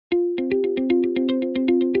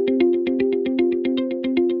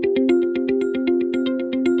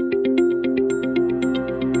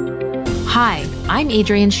Hi, I'm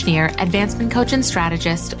Adrienne Schneer, advancement coach and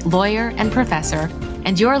strategist, lawyer, and professor,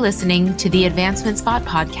 and you're listening to the Advancement Spot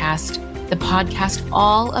podcast, the podcast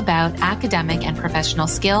all about academic and professional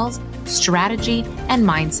skills, strategy, and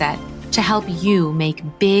mindset to help you make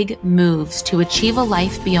big moves to achieve a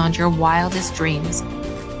life beyond your wildest dreams.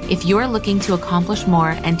 If you're looking to accomplish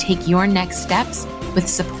more and take your next steps with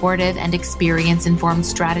supportive and experience-informed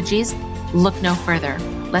strategies, look no further.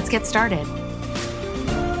 Let's get started.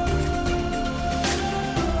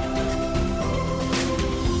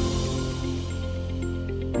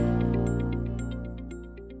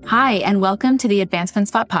 Hi, and welcome to the Advancement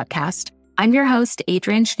Spot podcast. I'm your host,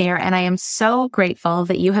 Adrienne Schneer, and I am so grateful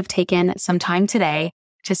that you have taken some time today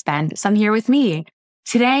to spend some here with me.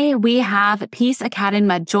 Today, we have Peace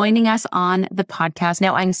Akadinma joining us on the podcast.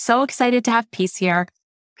 Now, I'm so excited to have Peace here.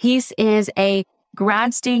 Peace is a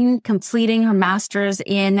grad student completing her master's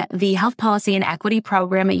in the Health Policy and Equity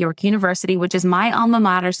program at York University, which is my alma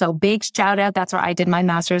mater. So big shout out. That's where I did my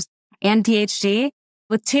master's and PhD.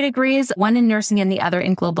 With 2 degrees, one in nursing and the other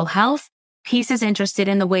in global health, Peace is interested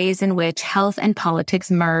in the ways in which health and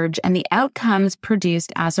politics merge and the outcomes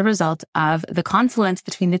produced as a result of the confluence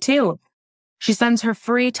between the two. She spends her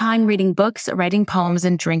free time reading books, writing poems,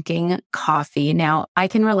 and drinking coffee. Now, I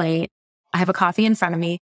can relate. I have a coffee in front of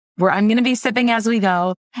me where I'm going to be sipping as we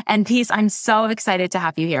go. And Peace, I'm so excited to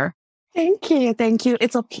have you here. Thank you. Thank you.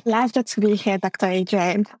 It's a pleasure to be here, Dr.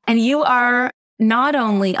 Adrienne. And you are not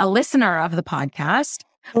only a listener of the podcast,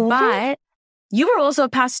 but you were also a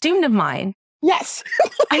past student of mine. Yes.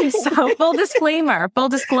 And so full disclaimer, full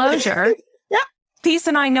disclosure. Yeah. Peace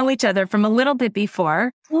and I know each other from a little bit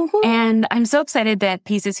before. And I'm so excited that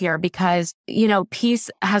Peace is here because, Peace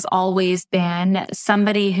has always been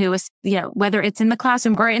somebody who is, whether it's in the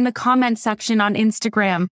classroom or in the comment section on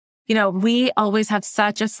Instagram, we always have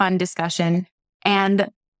such a fun discussion. And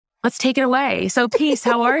let's take it away. So Peace,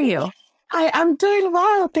 how are you? I'm doing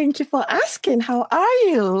well. Thank you for asking. How are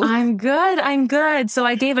you? I'm good. So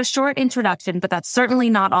I gave a short introduction, but that's certainly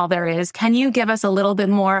not all there is. Can you give us a little bit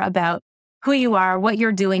more about who you are, what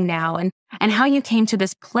you're doing now, and how you came to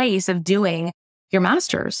this place of doing your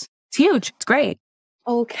master's? It's huge. It's great.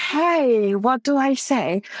 Okay. What do I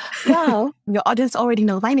say? Well, your audience already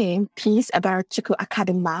know my name, Peace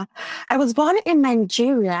Akadinma. I was born in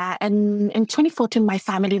Nigeria, and in 2014, my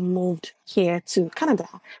family moved here to Canada.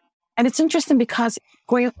 And it's interesting because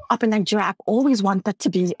growing up in Nigeria, I've always wanted to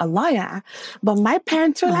be a lawyer. But my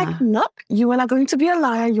parents were like, nope, you are not going to be a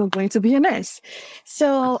lawyer. You're going to be a nurse.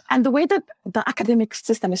 So, and the way that the academic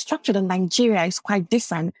system is structured in Nigeria is quite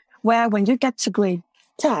different, where when you get to grade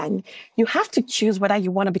 10, you have to choose whether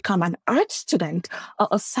you want to become an art student or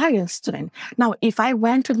a science student. Now, if I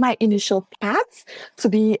went with my initial path to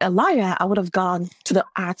be a lawyer, I would have gone to the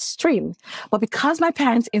art stream. But because my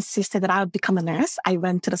parents insisted that I would become a nurse, I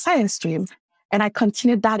went to the science stream. And I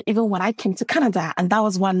continued that even when I came to Canada. And that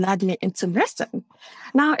was what led me into nursing.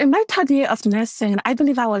 Now, in my 3rd year of nursing, I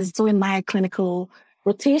believe I was doing my clinical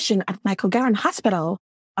rotation at Michael Garron Hospital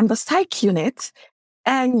on the psych unit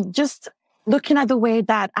and just looking at the way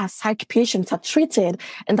that our psych patients are treated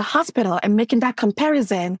in the hospital and making that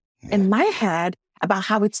comparison in my head about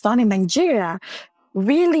how it's done in Nigeria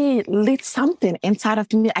really lit something inside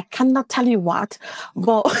of me. I cannot tell you what,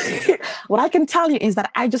 but what I can tell you is that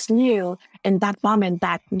I just knew in that moment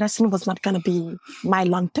that nursing was not going to be my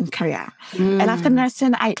long-term career. And after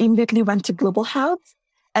nursing, I immediately went to global health.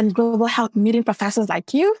 And global health, meeting professors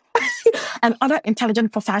like you and other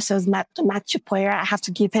intelligent professors, Matt Chipoyer, I have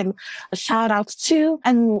to give him a shout out too.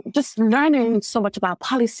 And just learning so much about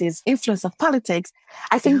policies, influence of politics.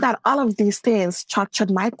 I think that all of these things structured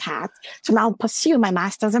my path to now pursue my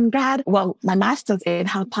master's and grad. Well, my master's in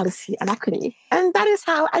health policy and equity. And that is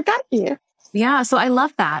how I got here. Yeah. So I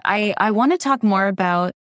love that. I want to talk more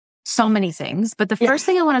about so many things, but the first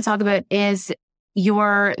thing I want to talk about is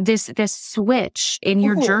this switch in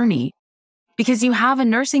your journey, because you have a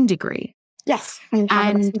nursing degree. Yes, I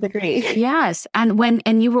have a nursing degree. Yes, and when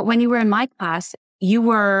you were in my class, you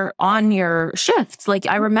were on your shifts, like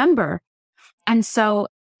I remember, and so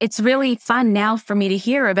it's really fun now for me to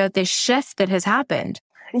hear about this shift that has happened.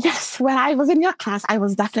 Yes, when I was in your class, I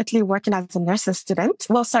was definitely working as a nursing student.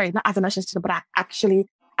 Well, sorry, not as a nursing student, but actually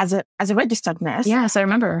as a registered nurse. Yes, I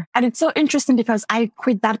remember. And it's so interesting because I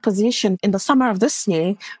quit that position in the summer of this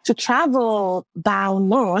year to travel down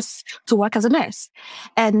north to work as a nurse.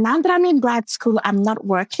 And now that I'm in grad school, I'm not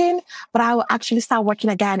working, but I will actually start working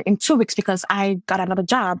again in 2 weeks because I got another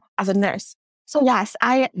job as a nurse. So yes,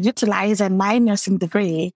 I utilize my nursing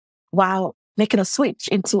degree while making a switch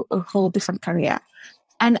into a whole different career.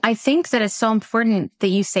 And I think that it's so important that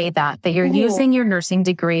you say that you're using your nursing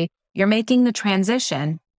degree you're making the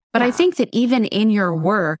transition. But I think that even in your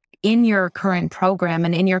work, in your current program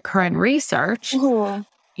and in your current research,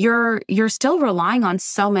 you're still relying on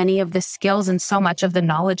so many of the skills and so much of the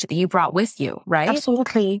knowledge that you brought with you, right?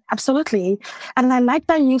 Absolutely. Absolutely. And I like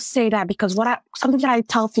that you say that, because something that I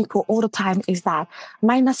tell people all the time is that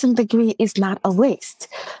my nursing degree is not a waste.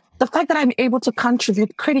 The fact that I'm able to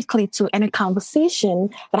contribute critically to any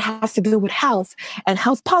conversation that has to do with health and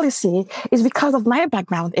health policy is because of my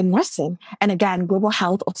background in nursing. And again, global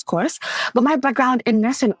health, of course. But my background in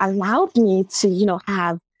nursing allowed me to,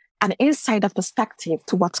 have an insider perspective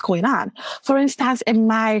to what's going on. For instance, in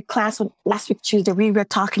my class last week, Tuesday, we were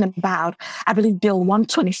talking about, I believe, Bill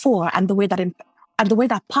 124 and the way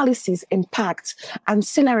that policies impact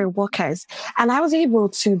ancillary workers. And I was able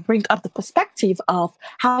to bring up the perspective of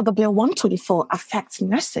how the Bill 124 affects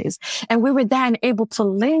nurses. And we were then able to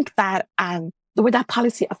link that and the way that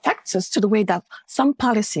policy affects us to the way that some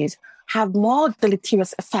policies have more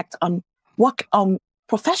deleterious effect on work on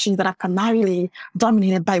professions that are primarily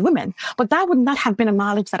dominated by women. But that would not have been a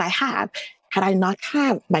knowledge that I had I not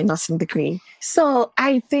had my nursing degree. So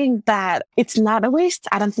I think that it's not a waste.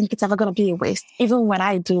 I don't think it's ever going to be a waste, even when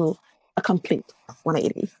I do a complete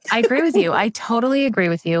 180. I agree with you. I totally agree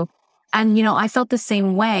with you. And, I felt the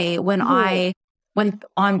same way when I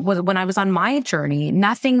was on my journey.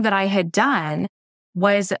 Nothing that I had done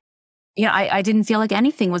was, I didn't feel like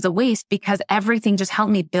anything was a waste, because everything just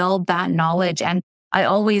helped me build that knowledge. And I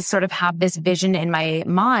always sort of have this vision in my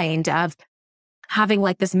mind of having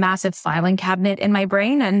like this massive filing cabinet in my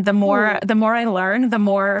brain. And the more I learn, the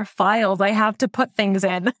more files I have to put things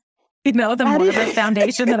in, the more of a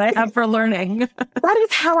foundation that I have for learning. That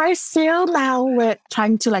is how I feel now with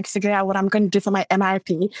trying to figure out what I'm going to do for my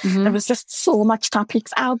MRP. There was just so much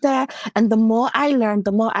topics out there. And the more I learn,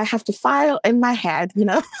 the more I have to file in my head,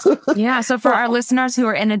 Yeah. So for our listeners who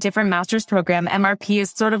are in a different master's program, MRP is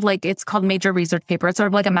sort of like, it's called major research paper. It's sort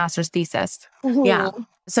of like a master's thesis. Yeah.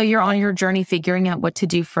 So you're on your journey figuring out what to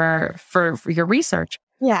do for your research.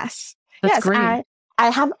 Yes. That's great. I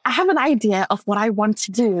have an idea of what I want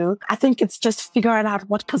to do. I think it's just figuring out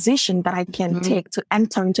what position that I can take to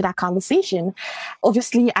enter into that conversation.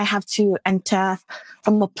 Obviously, I have to enter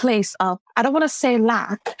from a place of, I don't want to say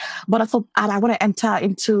lack, but I want to enter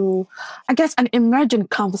into, I guess, an emergent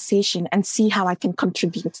conversation and see how I can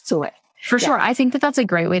contribute to it. For sure. I think that that's a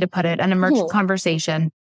great way to put it, an emergent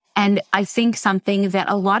conversation. And I think something that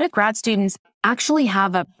a lot of grad students actually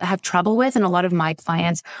have trouble with, and a lot of my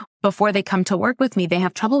clients, before they come to work with me, they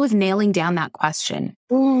have trouble with nailing down that question.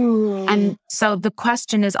 And so the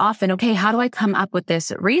question is often, okay, how do I come up with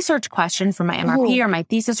this research question for my MRP or my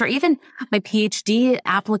thesis, or even my PhD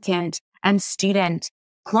applicant and student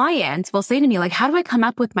clients will say to me, how do I come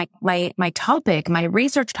up with my topic, my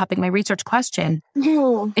research question?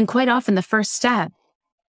 And quite often the first step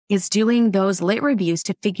is doing those lit reviews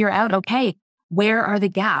to figure out, okay, where are the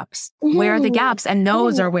gaps? Where are the gaps? And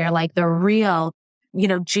those are where the real,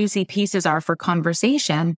 juicy pieces are for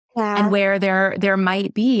conversation, and where there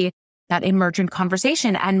might be that emergent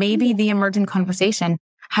conversation. And maybe the emergent conversation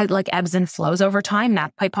had ebbs and flows over time.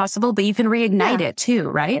 That's quite possible, but you can reignite it too,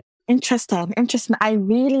 right? Interesting. I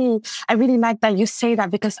really like that you say that,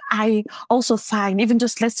 because I also find, even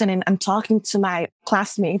just listening and talking to my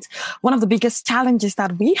classmates, one of the biggest challenges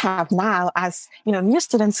that we have now as, new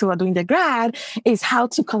students who are doing their grad is how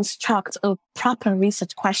to construct a proper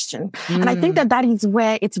research question. And I think that is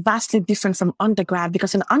where it's vastly different from undergrad,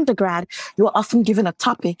 because in undergrad, you're often given a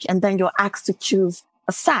topic and then you're asked to choose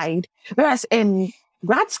a side. Whereas in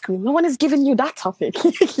grad school, no one is giving you that topic.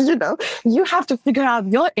 You have to figure out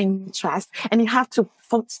your interest, and you have to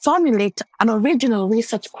formulate an original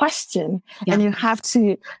research question. And you have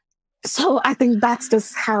to. So I think that's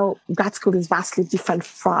just how grad school is vastly different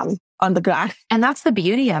from undergrad. And that's the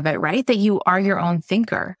beauty of it, right? That you are your own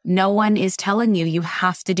thinker. No one is telling you, you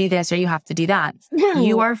have to do this or you have to do that.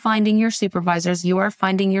 You are finding your supervisors. You are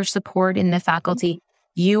finding your support in the faculty.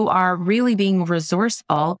 You are really being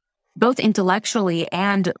resourceful, both intellectually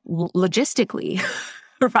and logistically,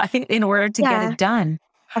 right? In order to get it done.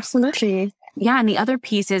 Absolutely. Yeah. And the other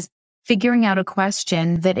piece is figuring out a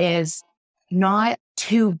question that is not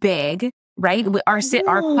too big, right? Our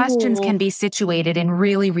questions can be situated in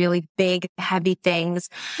really, really big, heavy things,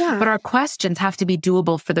 but our questions have to be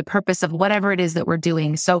doable for the purpose of whatever it is that we're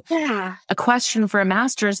doing. So a question for a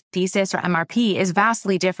master's thesis or MRP is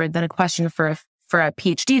vastly different than a question for a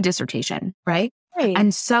PhD dissertation, right?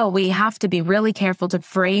 And so we have to be really careful to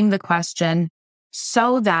frame the question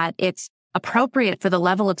so that it's appropriate for the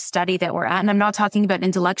level of study that we're at. And I'm not talking about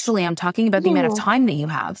intellectually, I'm talking about the amount of time that you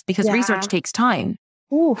have, because research takes time.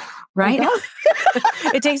 Ooh, right?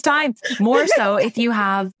 It takes time. More so if you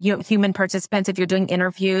have human participants, if you're doing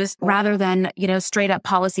interviews, rather than, straight up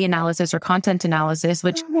policy analysis or content analysis,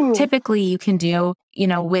 which typically you can do,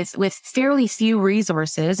 with fairly few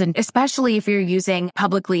resources. And especially if you're using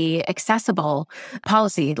publicly accessible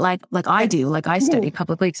policy, like I do, like I study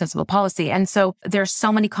publicly accessible policy. And so there's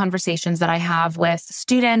so many conversations that I have with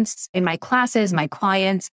students in my classes, my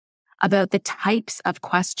clients, about the types of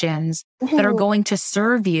questions that are going to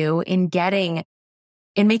serve you in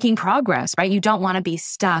making progress, right? You don't want to be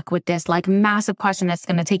stuck with this like massive question that's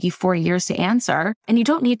going to take you 4 years to answer. And you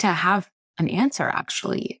don't need to have an answer,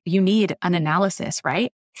 actually. You need an analysis,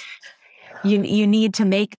 right? You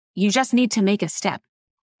just need to make a step.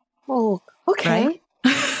 Oh, okay. Right?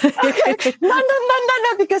 Okay. No,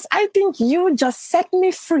 because I think you just set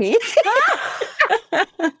me free. I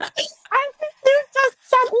think you just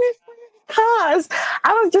set me free because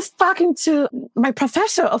I was just talking to my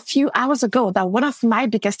professor a few hours ago that one of my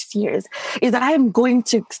biggest fears is that I am going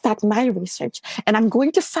to start my research and I'm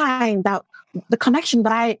going to find that the connection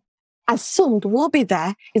that I assumed will be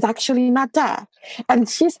there is actually not there. And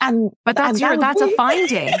but that's a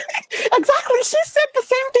finding. Exactly. She said the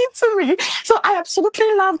same thing to me. So I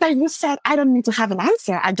absolutely love that you said, I don't need to have an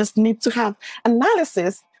answer. I just need to have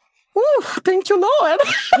analysis. Ooh, thank you, Lord.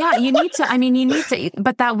 Yeah, you need to,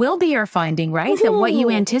 but that will be your finding, right? That what you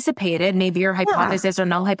anticipated, maybe your hypothesis or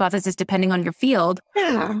null hypothesis, depending on your field,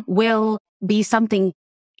 will be something,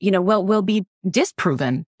 will be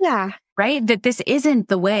disproven. Yeah. Right? That this isn't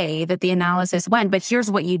the way that the analysis went, but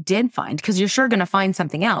here's what you did find, because you're sure going to find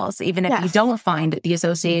something else, even if you don't find the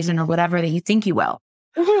association or whatever that you think you will.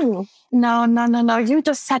 No. You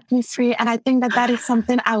just set me free. And I think that is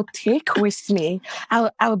something I'll take with me.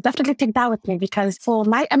 I'll definitely take that with me, because for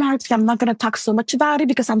my MRT, I'm not going to talk so much about it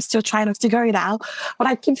because I'm still trying to figure it out. But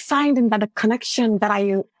I keep finding that the connection that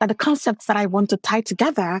the concepts that I want to tie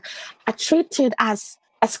together are treated as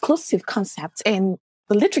exclusive concepts in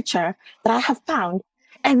the literature that I have found.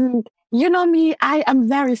 And you know me, I am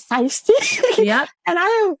very feisty. Yeah. And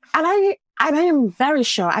I am very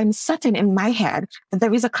sure, I'm certain in my head that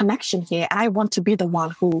there is a connection here, and I want to be the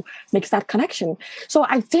one who makes that connection. So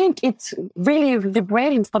I think it's really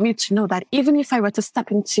liberating for me to know that even if I were to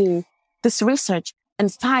step into this research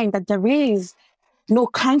and find that there is no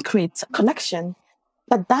concrete connection,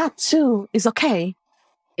 that too is okay.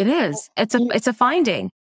 It is. It's a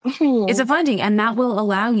finding. It's a finding, and that will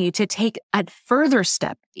allow you to take a further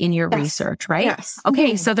step in your research, right? Yes.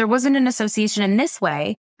 Okay, so there wasn't an association in this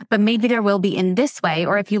way, but maybe there will be in this way,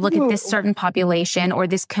 or if you look at this certain population or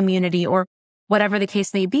this community or whatever the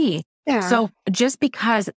case may be. Yeah. So just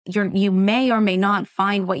because you may or may not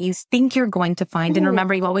find what you think you're going to find, and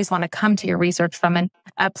remember, you always want to come to your research from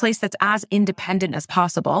a place that's as independent as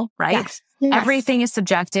possible, right? Yes. Yes. Everything is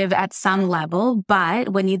subjective at some level, but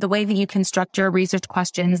the way that you construct your research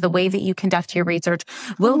questions, the way that you conduct your research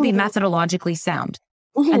will be methodologically sound.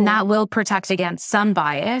 And that will protect against some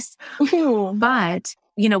bias. But,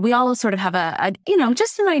 we all sort of have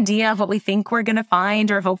just an idea of what we think we're going to find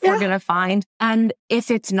or hope we're going to find. And if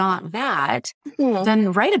it's not that,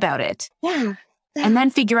 then write about it. Yeah. And then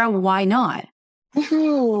figure out why not.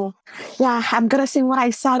 Yeah, I'm going to say what I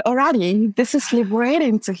said already. This is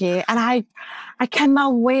liberating to hear. And I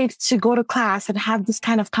cannot wait to go to class and have this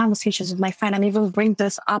kind of conversations with my friend and even bring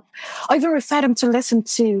this up or even refer them to listen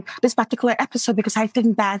to this particular episode, because I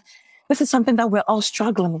think that this is something that we're all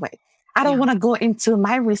struggling with. I don't want to go into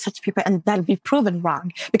my research paper and then be proven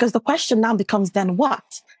wrong, because the question now becomes, then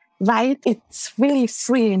what? Right? It's really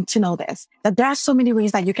freeing to know this, that there are so many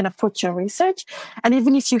ways that you can approach your research. And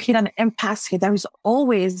even if you hit an impasse here, there is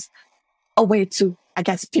always a way to, I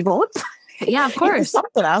guess, pivot. Yeah, of course.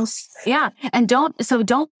 Something else. Yeah. And don't,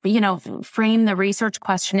 frame the research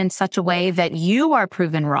question in such a way that you are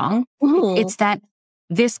proven wrong. It's that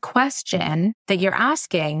this question that you're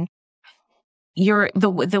asking,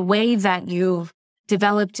 the way that you've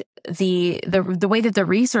developed the way that the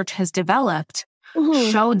research has developed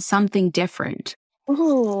showed something different,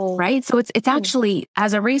 right? So it's actually,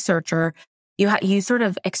 as a researcher, you sort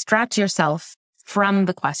of extract yourself from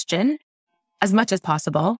the question as much as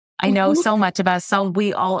possible. I know so much of us, so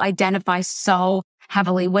we all identify so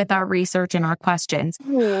heavily with our research and our questions,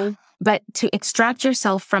 but to extract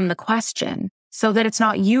yourself from the question so that it's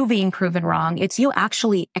not you being proven wrong, it's you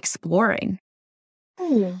actually exploring.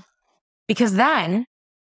 Because then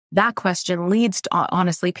that question leads to,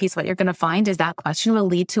 honestly, Peace, what you're going to find is that question will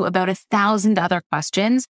lead to about 1,000 other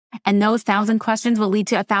questions. And those 1,000 questions will lead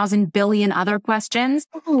to 1,000 billion other questions.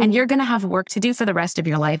 And you're going to have work to do for the rest of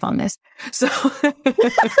your life on this. So,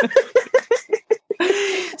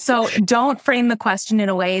 So don't frame the question in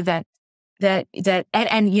a way that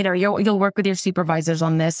you know, you'll work with your supervisors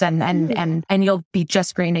on this and you'll be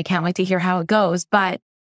just great. And I can't wait to hear how it goes. But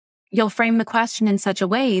you'll frame the question in such a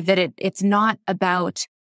way that it's not about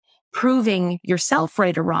proving yourself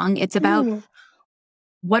right or wrong. It's about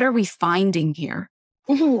what are we finding here?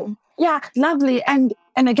 Yeah, lovely. And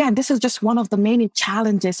again, this is just one of the many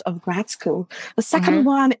challenges of grad school. The second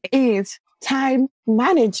one is time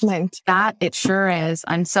management. That it sure is.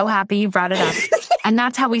 I'm so happy you brought it up. And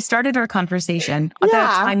that's how we started our conversation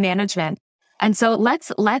about time management. And so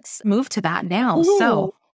let's move to that now.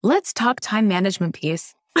 So let's talk time management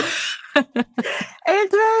piece.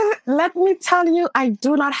 Adrian, let me tell you, I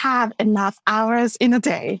do not have enough hours in a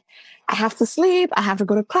day. I have to sleep, I have to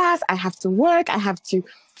go to class, I have to work, I have to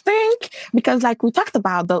think, because like we talked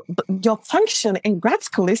about, your function in grad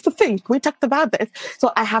school is to think. We talked about this.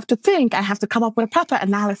 So I have to think, I have to come up with a proper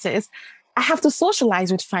analysis. I have to socialize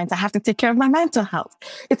with friends. I have to take care of my mental health.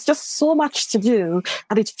 It's just so much to do,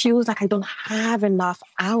 and it feels like I don't have enough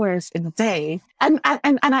hours in a day. And I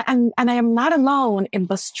am not alone in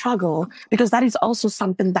the struggle, because that is also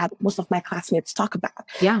something that most of my classmates talk about.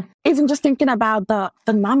 Yeah. Even just thinking about the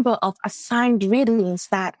number of assigned readings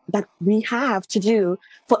that we have to do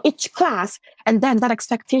for each class, and then that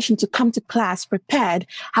expectation to come to class prepared,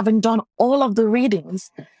 having done all of the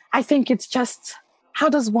readings. I think it's just, how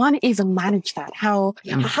does one even manage that? How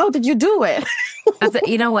did you do it?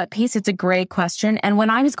 You know what, Peace? It's a great question. And when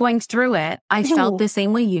I was going through it, I felt the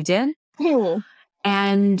same way you did.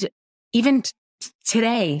 And even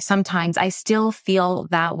today, sometimes I still feel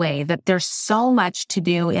that way, that there's so much to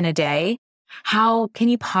do in a day. How can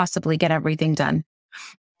you possibly get everything done?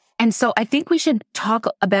 And so I think we should talk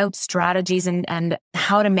about strategies and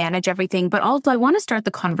how to manage everything. But also I want to start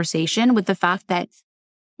the conversation with the fact that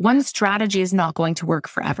one strategy is not going to work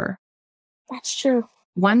forever. That's true.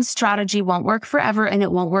 One strategy won't work forever, and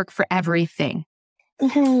it won't work for everything.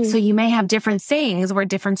 So you may have different things where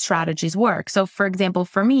different strategies work. So for example,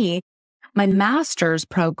 for me, my master's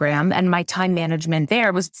program and my time management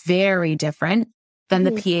there was very different than the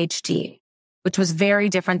PhD, which was very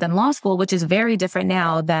different than law school, which is very different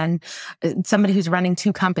now than somebody who's running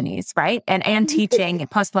 2 companies, right? And teaching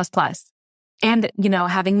plus. And, you know,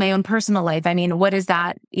 having my own personal life. I mean, what does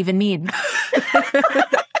that even mean?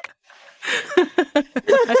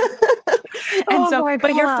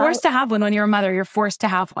 But you're forced to have one when you're a mother. You're forced to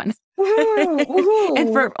have one.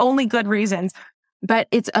 And for only good reasons. But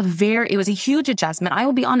it was a huge adjustment. I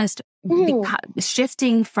will be honest,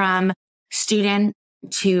 shifting from student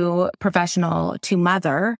to professional to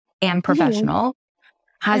mother and professional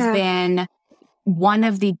has been one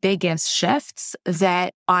of the biggest shifts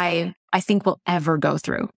that I think we'll ever go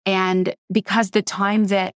through. And because the time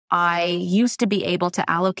that I used to be able to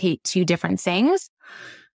allocate to different things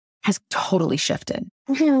has totally shifted.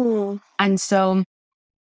 And so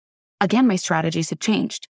again, my strategies have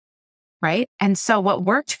changed, right? And so what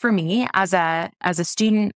worked for me as a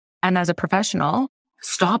student and as a professional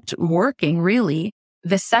stopped working really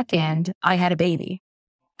the second I had a baby.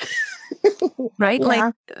 Right?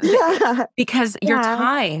 Because your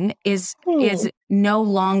time is no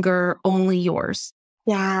longer only yours.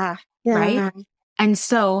 Right? And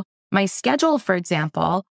so my schedule, for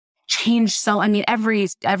example, changed. So, I mean,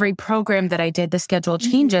 every program that I did, the schedule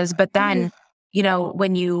changes, but then, you know,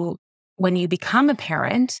 when you become a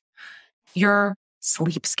parent, your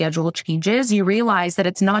sleep schedule changes. You realize that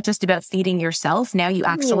it's not just about feeding yourself. Now you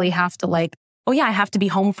actually have to I have to be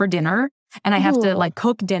home for dinner. And I have to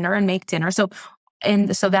cook dinner and make dinner. So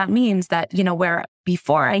that means that, you know, where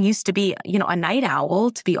before I used to be, you know, a night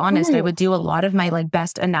owl, to be honest, I would do a lot of my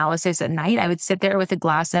best analysis at night. I would sit there with a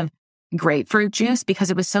glass of grapefruit juice because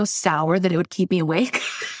it was so sour that it would keep me awake.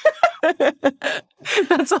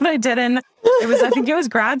 That's what I did I think it was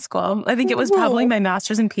grad school. I think it was probably my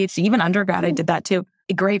master's and PhD, even undergrad. I did that too.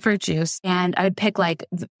 Grapefruit juice. And I would pick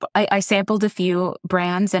I sampled a few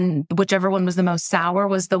brands, and whichever one was the most sour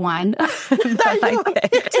was the one that I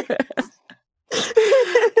picked.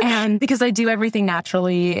 And because I do everything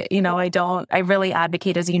naturally, you know, I really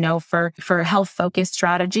advocate, as you know, for health focused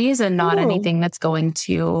strategies and not anything that's going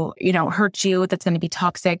to, you know, hurt you, that's going to be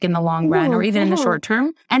toxic in the long run or even in the short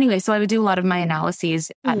term. Anyway, so I would do a lot of my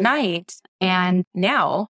analyses at night, and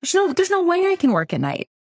now there's no way I can work at night.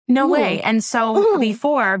 No way. And so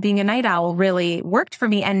before, being a night owl really worked for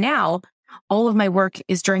me. And now all of my work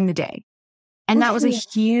is during the day. And that was a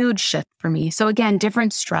huge shift for me. So again,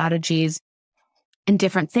 different strategies and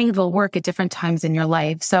different things will work at different times in your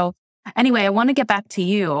life. So anyway, I want to get back to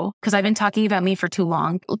you because I've been talking about me for too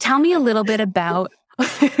long. Tell me a little bit about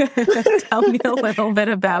Tell me a little bit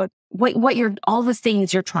about what you're, all the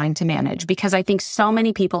things you're trying to manage, because I think so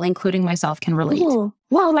many people, including myself, can relate.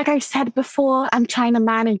 Well, like I said before, I'm trying to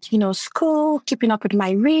manage, school, keeping up with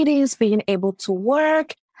my readings, being able to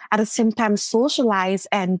work, at the same time socialize,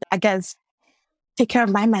 and I guess take care of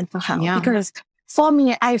my mental health. Yeah. Because for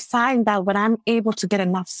me, I find that when I'm able to get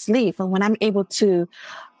enough sleep and when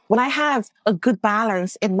I have a good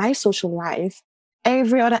balance in my social life,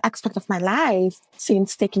 every other aspect of my life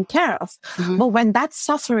seems taken care of. But when that's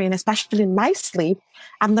suffering, especially in my sleep,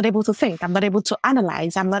 I'm not able to think. I'm not able to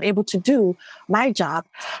analyze. I'm not able to do my job.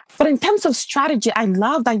 But in terms of strategy, I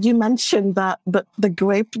love that you mentioned the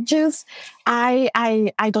grape juice.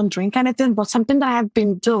 I don't drink anything, but something that I've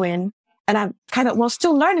been doing and I'm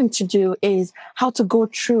still learning to do is how to go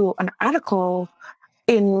through an article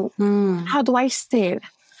in, how do I say it?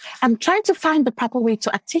 I'm trying to find the proper way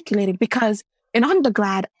to articulate it because in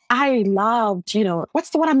undergrad, I loved,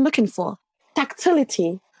 what's the word I'm looking for?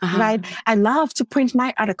 Tactility, right? I love to print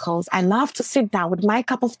my articles. I love to sit down with my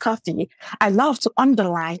cup of coffee. I love to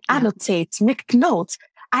underline, annotate, make notes.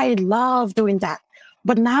 I love doing that.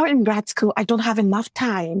 But now in grad school, I don't have enough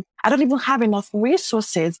time. I don't even have enough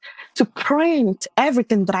resources to print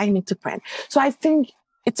everything that I need to print. So I think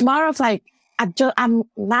it's more of like, I'm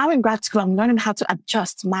now in grad school, I'm learning how to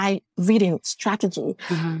adjust my reading strategy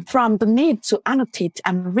from the need to annotate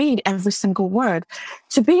and read every single word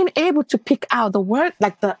to being able to pick out the word,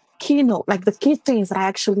 like the keynote, like the key things that I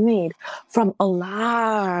actually need from a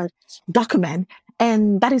large document.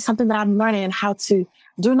 And that is something that I'm learning how to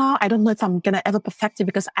do now. I don't know if I'm going to ever perfect it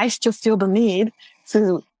because I still feel the need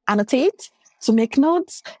to annotate, to make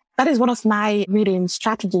notes. That is one of my reading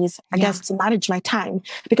strategies, I guess, to manage my time.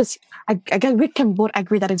 Because again, we can both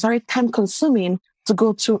agree that it's very time consuming to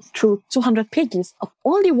go through 200 pages of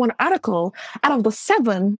only one article out of the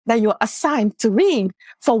 7 that you're assigned to read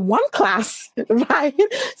for one class, right?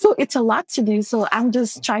 So it's a lot to do. So I'm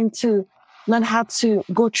just trying to learn how to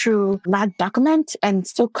go through that document and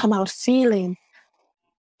still come out feeling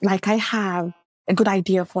like I have a good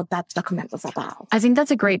idea of what that document was about. I think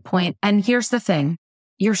that's a great point. And here's the thing.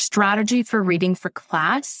 Your strategy for reading for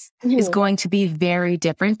class is going to be very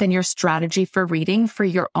different than your strategy for reading for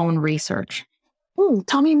your own research.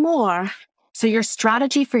 Tell me more. So your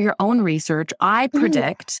strategy for your own research, I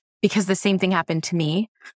predict, because the same thing happened to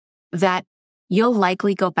me, that you'll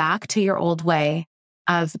likely go back to your old way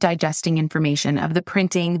of digesting information, of the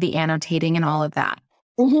printing, the annotating, and all of that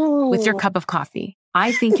with your cup of coffee.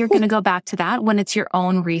 I think you're going to go back to that when it's your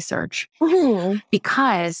own research.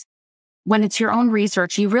 Because when it's your own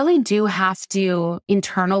research, you really do have to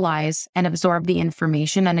internalize and absorb the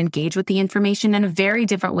information and engage with the information in a very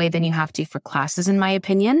different way than you have to for classes, in my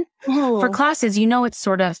opinion. For classes, it's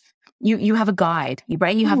sort of, you have a guide,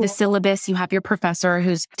 right? You have the syllabus, you have your professor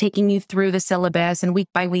who's taking you through the syllabus, and week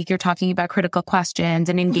by week, you're talking about critical questions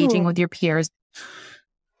and engaging with your peers.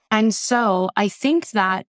 And so I think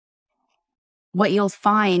that what you'll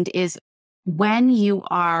find is when you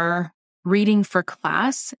are reading for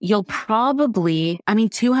class, you'll probably,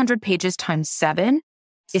 200 pages times 7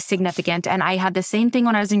 is significant. And I had the same thing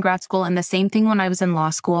when I was in grad school and the same thing when I was in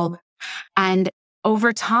law school. And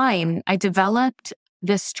over time, I developed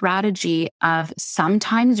this strategy of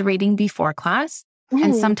sometimes reading before class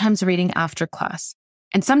and sometimes reading after class,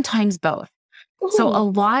 and sometimes both. So a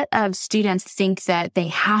lot of students think that they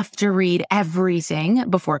have to read everything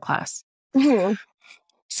before class.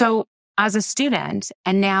 So as a student,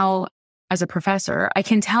 and now as a professor, I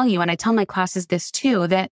can tell you, and I tell my classes this too,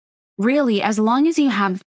 that really, as long as you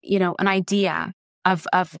have, an idea of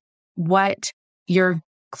what your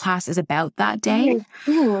class is about that day,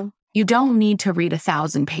 you don't need to read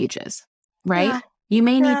 1,000 pages, right? Yeah. You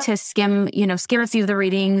may need to skim a few of the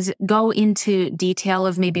readings, go into detail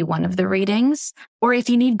of maybe one of the readings, or if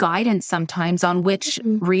you need guidance sometimes on which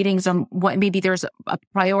readings, on what maybe there's a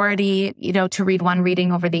priority, to read one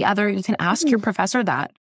reading over the other, you can ask your professor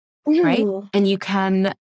that, right? And you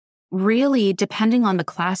can really, depending on the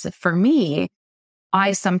class, for me,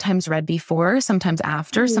 I sometimes read before, sometimes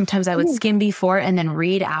after, sometimes I would skim before and then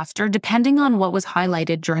read after, depending on what was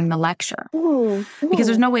highlighted during the lecture. Because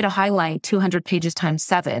there's no way to highlight 200 pages times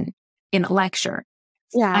 7 in a lecture.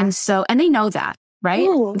 Yeah. And they know that, right?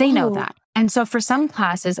 They know that. And so for some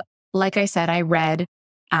classes, like I said, I read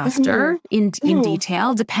after in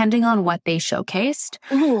detail, depending on what they showcased.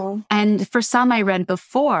 And for some, I read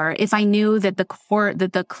before if I knew that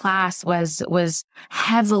the class was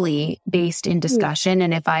heavily based in discussion,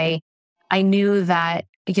 and if I knew that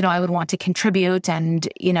I would want to contribute, and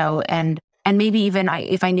maybe even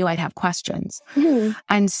if I knew I'd have questions.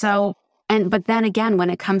 And so But then again, when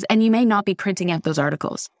it comes, and you may not be printing out those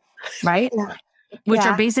articles, right? Yeah. Which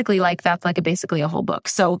are basically like, that's like basically a whole book.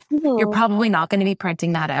 So you're probably not going to be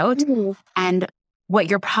printing that out. And what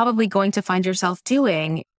you're probably going to find yourself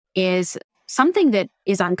doing is something that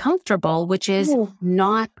is uncomfortable, which is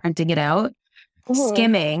not printing it out,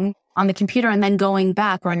 skimming on the computer, and then going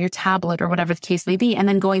back, or on your tablet, or whatever the case may be, and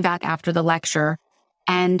then going back after the lecture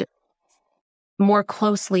and more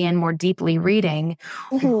closely and more deeply reading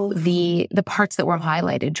the parts that were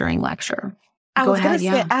highlighted during lecture. I was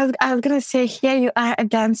gonna say, here you are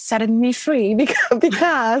again setting me free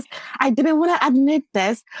because I didn't want to admit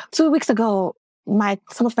this. 2 weeks ago,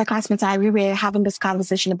 some of my classmates and I, we were having this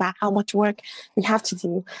conversation about how much work we have to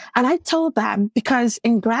do. And I told them, because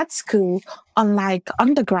in grad school, unlike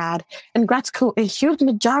undergrad, in grad school, a huge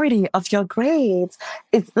majority of your grades,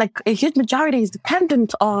 it's like a huge majority is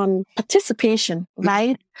dependent on participation,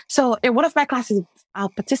 right? So in one of my classes, our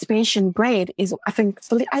participation grade is, I think,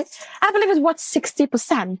 I believe it's what,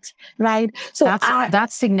 60%, right? So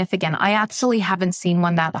that's significant. I actually haven't seen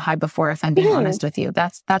one that high before, if I'm being honest with you.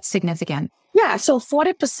 That's significant. Yeah, so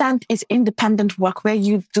 40% is independent work where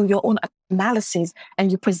you do your own analysis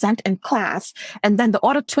and you present in class. And then the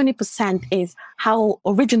other 20% is how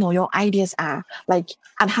original your ideas are, like,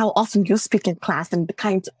 and how often you speak in class, and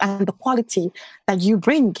the quality that you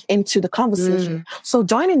bring into the conversation. So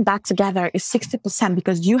joining that together is 60%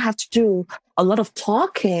 because you have to do a lot of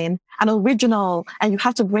talking and original, and you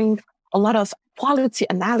have to bring a lot of quality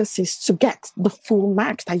analysis to get the full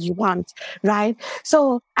marks that you want, right?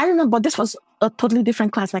 So I remember this was a totally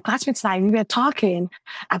different class. My classmates and I, we were talking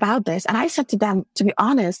about this, and I said to them, to be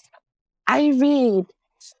honest, I read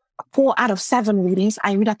 4 out of 7 readings.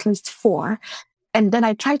 I read at least 4. And then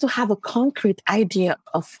I try to have a concrete idea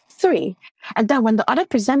of 3. And then when the other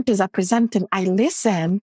presenters are presenting, I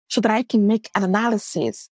listen so that I can make an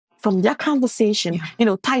analysis from their conversation,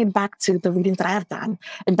 tie it back to the readings that I have done.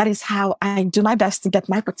 And that is how I do my best to get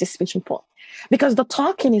my participation point. Because the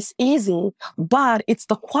talking is easy, but it's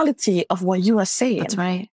the quality of what you are saying. That's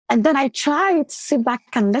right. And then I try to sit back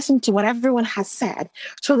and listen to what everyone has said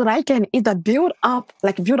so that I can either build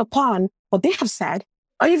upon what they have said,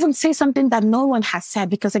 or even say something that no one has said.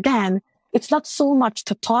 Because again, it's not so much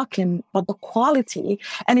the talking, but the quality.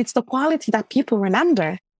 And it's the quality that people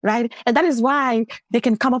remember. Right. And that is why they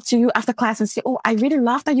can come up to you after class and say, oh, I really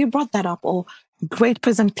love that you brought that up, or great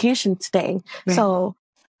presentation today. Right. So,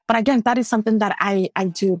 but again, that is something that I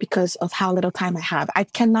do because of how little time I have. I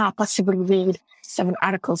cannot possibly read 7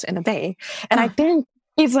 articles in a day. And I think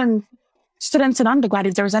even students in undergrad,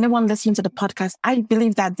 if there's anyone listening to the podcast, I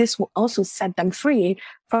believe that this will also set them free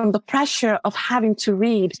from the pressure of having to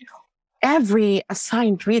read every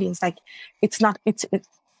assigned readings. Like it's not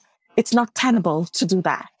tenable to do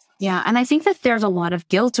that. Yeah. And I think that there's a lot of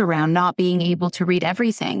guilt around not being able to read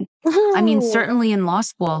everything. I mean, certainly in law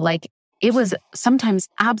school, like it was sometimes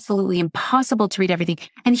absolutely impossible to read everything.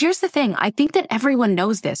 And here's the thing. I think that everyone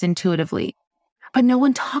knows this intuitively, but no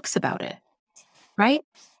one talks about it, right?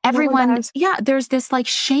 Everyone, there's this like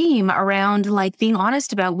shame around like being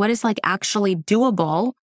honest about what is like actually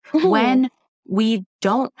doable when we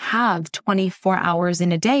don't have 24 hours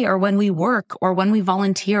in a day, or when we work, or when we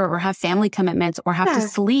volunteer, or have family commitments, or have to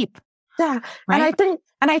sleep. Yeah. Right?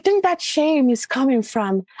 And I think that shame is coming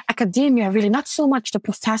from academia, really, not so much the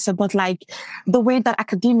professor, but like the way that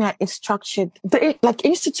academia is structured. Like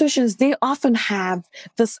institutions, they often have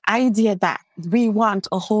this idea that we want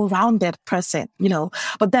a whole rounded person,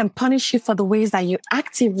 but then punish you for the ways that you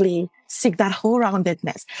actively seek that whole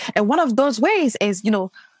roundedness. And one of those ways is,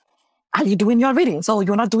 are you doing your readings? Oh,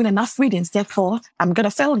 you're not doing enough readings. Therefore, I'm going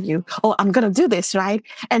to fail you, or I'm going to do this, right?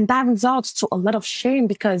 And that results to a lot of shame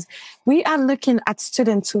because we are looking at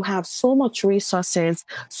students who have so much resources,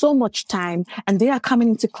 so much time, and they are coming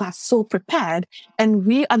into class so prepared. And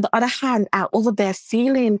we, on the other hand, are over there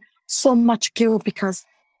feeling so much guilt because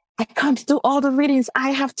I can't do all the readings. I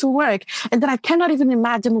have to work. And then I cannot even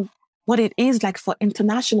imagine what it is like for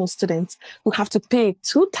international students who have to pay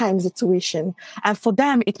 2 times the tuition. And for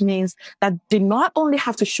them, it means that they not only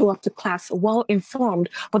have to show up to class well-informed,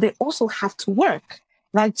 but they also have to work,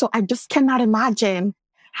 right? So I just cannot imagine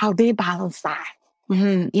how they balance that.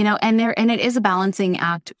 And it is a balancing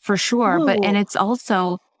act for sure. And it's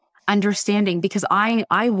also understanding, because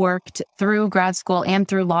I worked through grad school and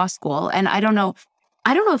through law school. And I don't know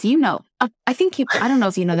if you know, I don't know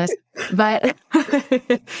if you know this, but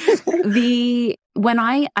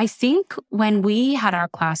when we had our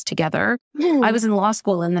class together, I was in law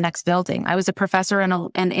school in the next building. I was a professor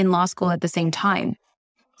and in law school at the same time.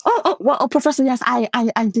 Well, professor, yes, I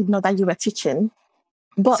did know that you were teaching.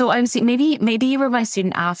 But so I'm maybe you were my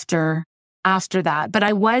student after after that. But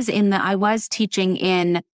I was teaching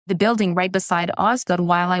in the building right beside Osgood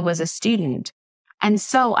while I was a student. And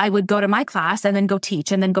so I would go to my class and then go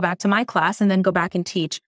teach and then go back to my class and then go back and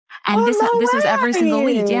teach. And this was every single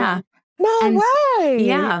week. Yeah. No way.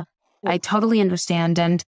 Yeah, I totally understand.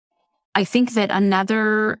 And I think that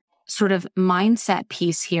another sort of mindset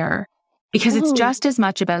piece here, because it's just as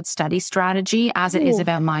much about study strategy as it is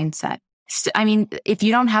about mindset. I mean, if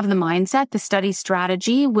you don't have the mindset, the study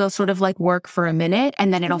strategy will sort of like work for a minute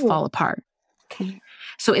and then it'll fall apart. Okay.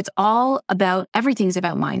 So it's all about, everything's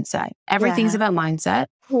about mindset. Everything's about mindset.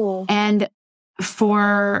 And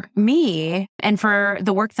for me and for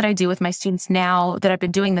the work that I do with my students now that I've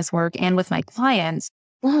been doing this work and with my clients,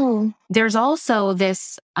 there's also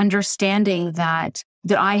this understanding that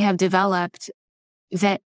I have developed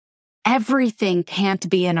that everything can't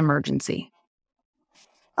be an emergency.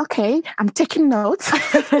 Okay, I'm taking notes.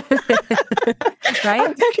 Right?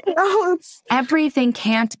 I'm taking notes. Everything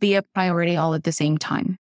can't be a priority all at the same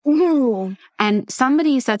time. And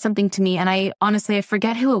somebody said something to me, and I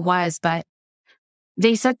forget who it was, but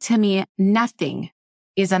they said to me, nothing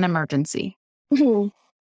is an emergency.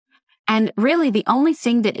 And really, the only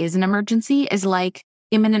thing that is an emergency is like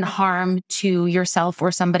imminent harm to yourself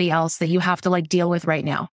or somebody else that you have to like deal with right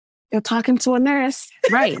now. You're talking to a nurse.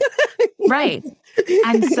 Right. Right.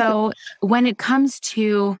 And so when it comes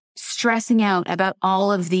to stressing out about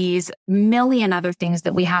all of these million other things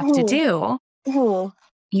that we have to do,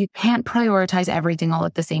 you can't prioritize everything all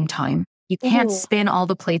at the same time. You can't spin all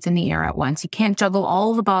the plates in the air at once. You can't juggle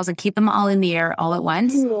all the balls and keep them all in the air all at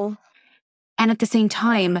once. And at the same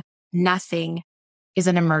time, nothing is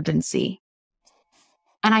an emergency.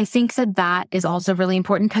 And I think that is also really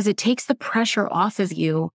important because it takes the pressure off of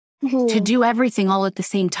you to do everything all at the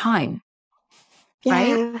same time.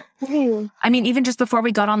 Right? I mean, even just before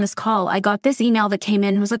we got on this call, I got this email that came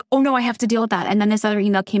in. It was like, oh no, I have to deal with that. And then this other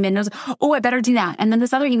email came in. And I was like, oh, I better do that. And then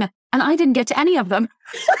this other email. And I didn't get to any of them.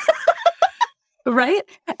 Right?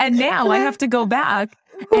 And now I have to go back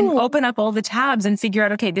and open up all the tabs and figure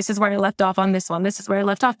out, okay, this is where I left off on this one. This is where I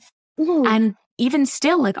left off. And even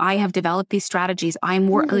still, like I have developed these strategies.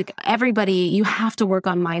 Like everybody, you have to work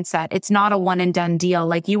on mindset. It's not a one and done deal.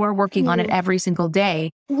 Like you are working on it every single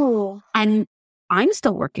day. And I'm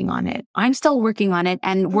still working on it. I'm still working on it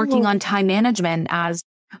and working on time management as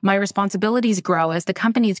my responsibilities grow, as the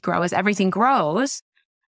companies grow, as everything grows.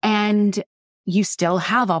 And you still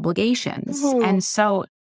have obligations. And so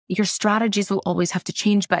your strategies will always have to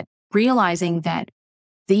change, but realizing that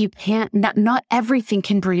you can't, not everything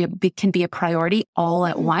can be a priority all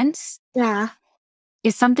at once.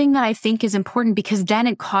 Is something that I think is important because then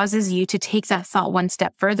it causes you to take that thought one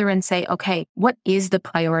step further and say, okay, what is the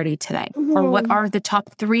priority today? Or what are the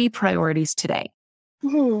top 3 priorities today?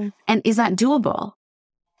 And is that doable?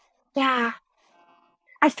 Yeah.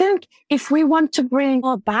 I think if we want to bring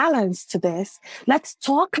more balance to this, let's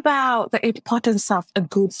talk about the importance of a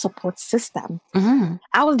good support system.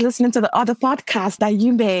 I was listening to the other podcast that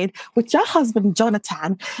you made with your husband,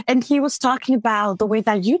 Jonathan, and he was talking about the way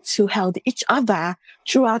that you two held each other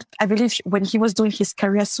throughout, I believe, when he was doing his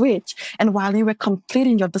career switch and while you were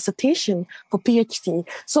completing your dissertation for PhD.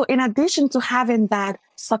 So in addition to having that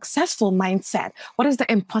successful mindset, what is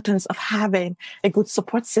the importance of having a good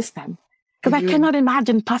support system? Because I cannot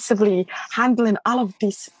imagine possibly handling all of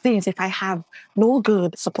these things if I have no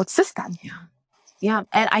good support system. Yeah.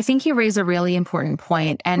 And I think you raise a really important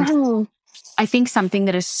point. And I think something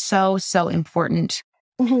that is so, so important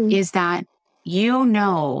is that you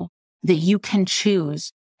know that you can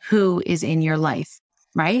choose who is in your life,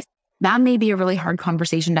 right? That may be a really hard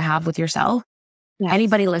conversation to have with yourself,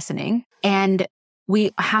 anybody listening. And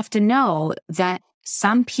we have to know that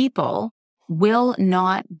some people will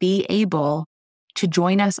not be able to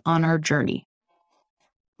join us on our journey.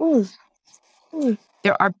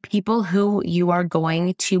 There are people who you are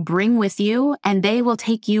going to bring with you and they will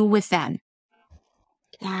take you with them.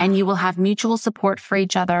 And you will have mutual support for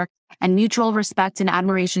each other and mutual respect and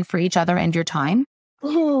admiration for each other and your time.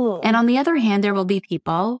 And on the other hand, there will be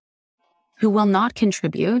people who will not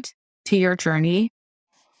contribute to your journey,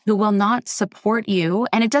 who will not support you.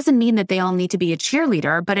 And it doesn't mean that they all need to be a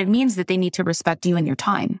cheerleader, but it means that they need to respect you and your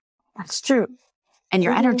time. That's true. And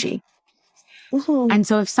your energy. And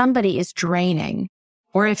so if somebody is draining,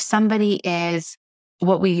 or if somebody is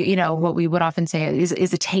what we would often say is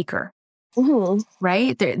a taker,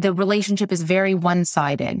 right? The relationship is very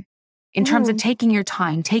one-sided in terms of taking your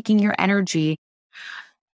time, taking your energy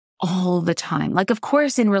all the time. Like, of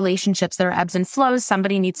course, in relationships, there are ebbs and flows.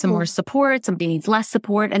 Somebody needs some more support, somebody needs less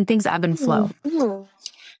support, and things ebb and flow.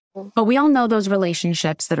 But we all know those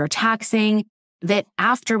relationships that are taxing, that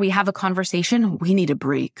after we have a conversation, we need a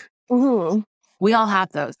break. Mm-hmm. We all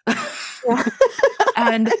have those. Yeah.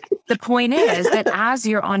 And the point is that as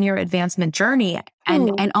you're on your advancement journey,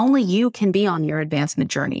 and only you can be on your advancement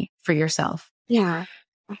journey for yourself. Yeah.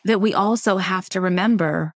 That we also have to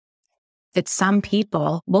remember that some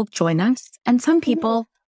people will join us and some people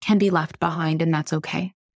can be left behind, and that's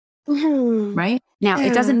okay. Mm-hmm. Right? Now,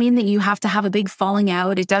 it doesn't mean that you have to have a big falling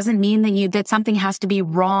out. It doesn't mean that something has to be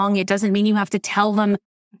wrong. It doesn't mean you have to tell them,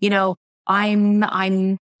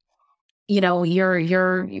 I'm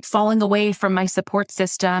you're falling away from my support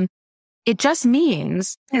system. It just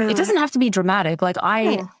means it doesn't have to be dramatic. Like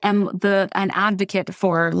I am an advocate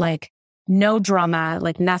for like no drama,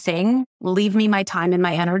 like nothing. Leave me my time and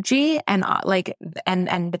my energy, and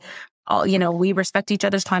we respect each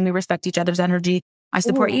other's time. We respect each other's energy. I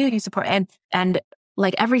support you. You support, and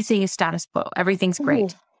like everything is status quo. Everything's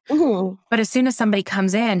great. Mm-hmm. But as soon as somebody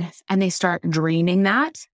comes in and they start draining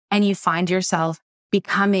that, and you find yourself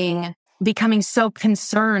becoming so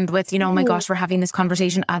concerned with, oh my gosh, we're having this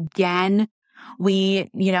conversation again. We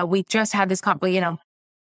just had this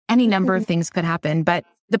any number of things could happen. But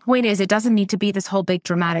the point is, it doesn't need to be this whole big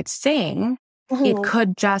dramatic thing. It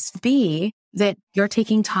could just be that you're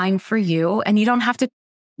taking time for you, and you don't have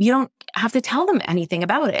to tell them anything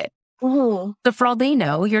about it. So for all they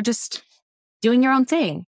know, you're just doing your own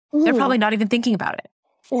thing. They're probably not even thinking about it.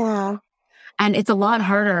 Yeah. And it's a lot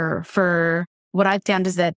harder for what I've found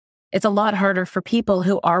is that it's a lot harder for people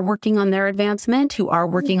who are working on their advancement, who are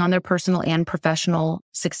working on their personal and professional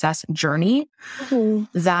success journey,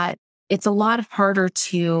 that it's a lot harder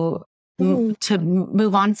to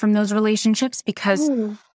move on from those relationships because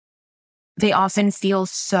they often feel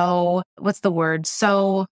so,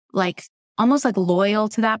 so like almost like loyal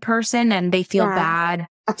to that person, and they feel bad.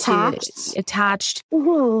 Attached.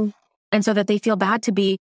 And so that they feel bad to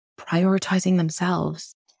be prioritizing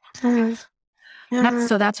themselves.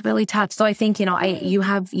 That's really tough. So I think,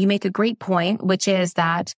 you make a great point, which is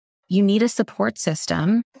that you need a support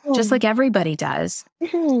system, just like everybody does.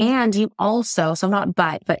 And you also, so not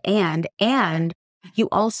but and you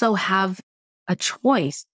also have a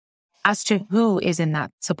choice as to who is in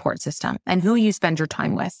that support system and who you spend your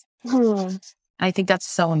time with. I think that's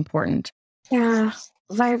so important. Yeah,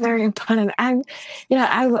 very, very important. And,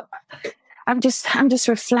 I'm just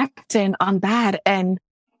reflecting on that. And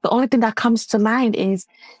the only thing that comes to mind is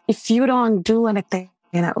if you don't do anything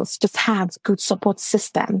else, just have good support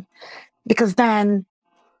system. Because then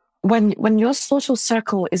when your social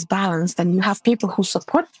circle is balanced and you have people who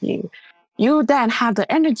support you, you then have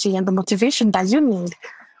the energy and the motivation that you need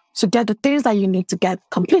to get the things that you need to get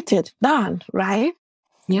completed, done, right?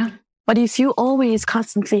 Yeah. But if you always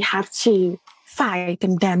constantly have to fight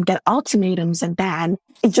and then get ultimatums, and then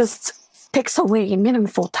it just takes away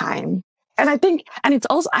meaningful time. And I think, and it's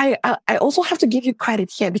also, I also have to give you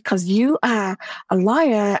credit here because you are a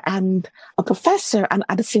lawyer and a professor and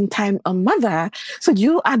at the same time a mother. So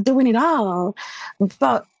you are doing it all.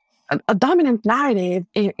 But a dominant narrative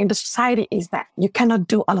in the society is that you cannot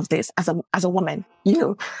do all of this as a woman.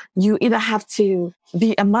 You either have to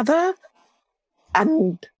be a mother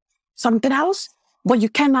and something else, but you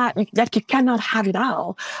cannot have it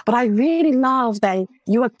all. But I really love that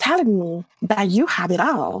you are telling me that you have it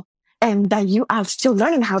all and that you are still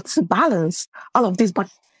learning how to balance all of this, but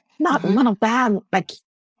not none of them, like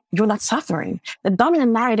you're not suffering. The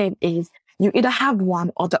dominant narrative is you either have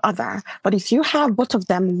one or the other, but if you have both of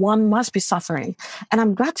them, one must be suffering. And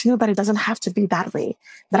I'm glad to know that it doesn't have to be that way,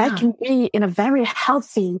 that I can be in a very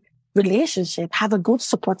healthy relationship, have a good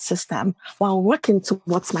support system while working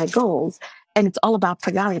towards my goals. And it's all about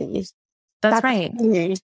priorities. That's right.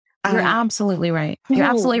 You're absolutely right. You're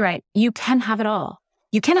absolutely right. You can have it all.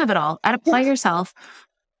 You can have it all. And apply yourself.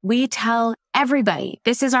 We tell everybody,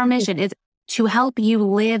 this is our mission, is to help you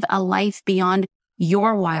live a life beyond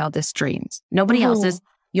your wildest dreams. Nobody else's,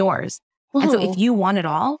 yours. And so if you want it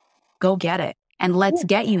all, go get it. And let's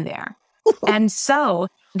get you there. And so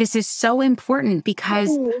this is so important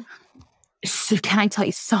because can I tell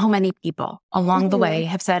you, so many people along the way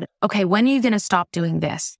have said, okay, when are you going to stop doing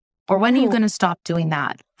this? Or when are you going to stop doing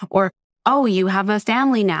that? Or, oh, you have a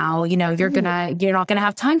family now, you're not going to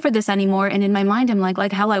have time for this anymore. And in my mind, I'm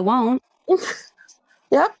like hell, I won't.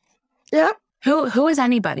 Yep. Who is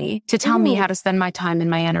anybody to tell me how to spend my time and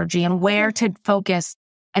my energy and where to focus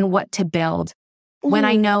and what to build when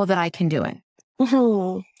I know that I can do it?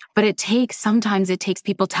 But sometimes it takes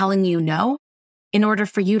people telling you no in order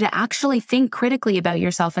for you to actually think critically about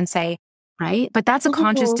yourself and say, right? But that's a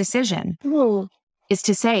conscious decision, is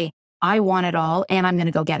to say, I want it all and I'm going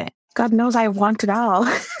to go get it. God knows I want it all.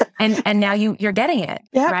 And now you're getting it,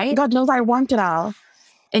 Yeah. right? God knows I want it all.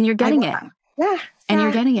 And you're getting it. Yeah. And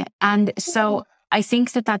you're getting it. And so I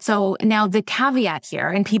think that's so now the caveat here,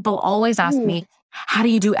 and people always ask me, how do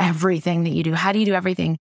you do everything that you do? How do you do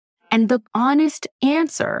everything? And the honest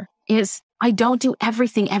answer is I don't do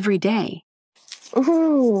everything every day.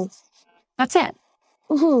 That's it.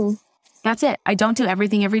 That's it. I don't do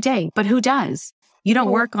everything every day. But who does? You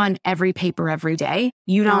don't work on every paper every day.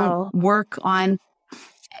 You don't work on,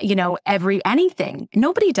 anything.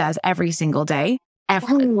 Nobody does every single day,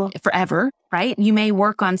 forever, right? You may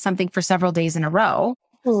work on something for several days in a row,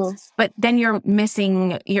 but then you're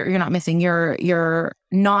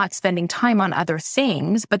not spending time on other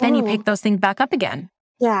things, but then you pick those things back up again.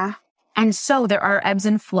 Yeah. And so there are ebbs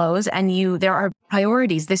and flows, and there are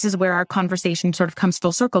priorities. This is where our conversation sort of comes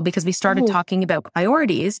full circle, because we started talking about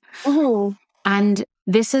priorities. And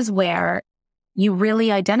this is where you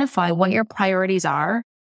really identify what your priorities are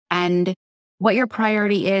and what your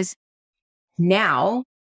priority is now,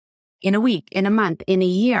 in a week, in a month, in a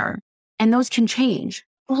year. And those can change.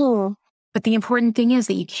 But the important thing is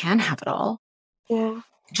that you can have it all. Yeah.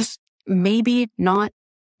 Just maybe not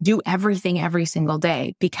do everything every single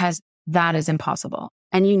day, because that is impossible.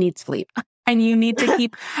 And you need sleep, and you need to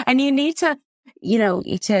keep, and you need to,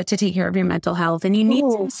 to take care of your mental health, and you need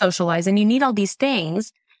to socialize, and you need all these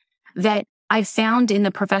things that I've found in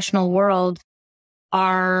the professional world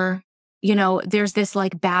are, there's this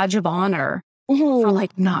like badge of honor for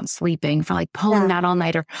like not sleeping, for like pulling that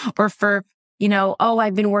all-nighter, or for,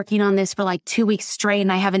 I've been working on this for like 2 weeks straight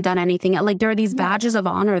and I haven't done anything. Like there are these badges of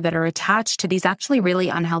honor that are attached to these actually really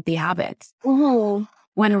unhealthy habits.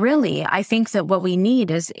 When really, I think that what we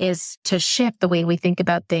need is to shift the way we think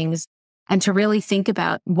about things, and to really think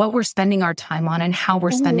about what we're spending our time on and how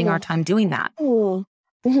we're spending our time doing that.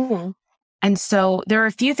 And so there are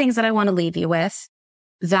a few things that I want to leave you with,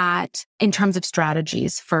 that in terms of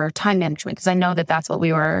strategies for time management, because I know that that's what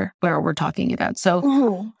where we're talking about.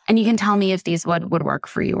 So, and you can tell me if these would work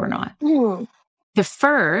for you or not. The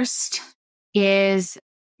first is,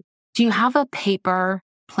 do you have a paper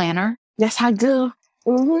planner? Yes, I do.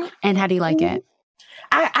 And how do you like it?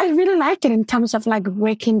 I really like it in terms of like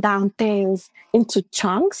breaking down things into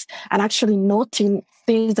chunks and actually noting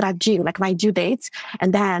things that are due, like my due dates.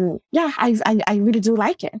 And then, I really do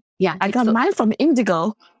like it. Yeah. I got mine from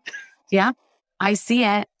Indigo. Yeah. I see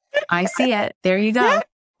it. There you go.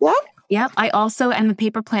 Yeah. Yep. I also am a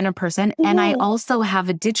paper planner person, and I also have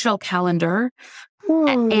a digital calendar.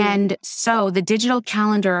 And so the digital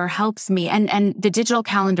calendar helps me, and the digital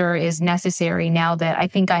calendar is necessary now that I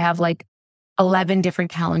think I have like 11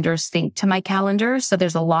 different calendars synced to my calendar. So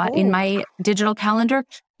there's a lot in my digital calendar,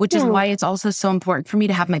 which is why it's also so important for me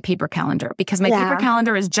to have my paper calendar, because my paper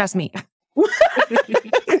calendar is just me.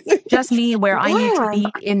 Just me, where I need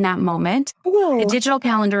to be in that moment. The digital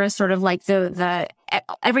calendar is sort of like the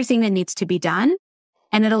everything that needs to be done.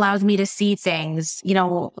 And it allows me to see things,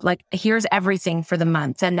 like here's everything for the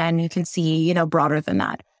month. And then you can see, broader than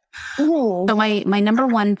that. So my number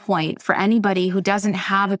one point for anybody who doesn't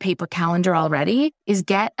have a paper calendar already is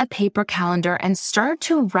get a paper calendar and start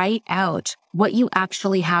to write out what you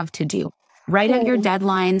actually have to do. Write out your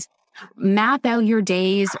deadlines, map out your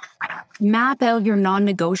days, map out your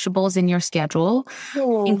non-negotiables in your schedule,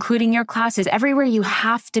 including your classes. Everywhere you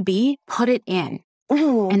have to be, put it in.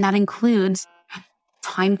 And that includes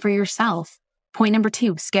time for yourself. Point number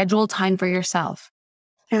 2, schedule time for yourself.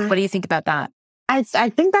 What do you think about that? I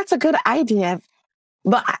think that's a good idea.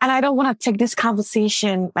 And I don't want to take this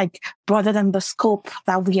conversation like broader than the scope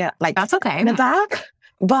that we are like. That's okay. About.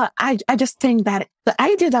 But I just think that the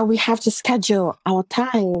idea that we have to schedule our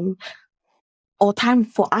time or time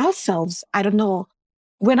for ourselves, I don't know.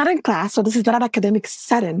 We're not in class, so this is not an academic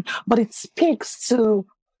setting, but it speaks to,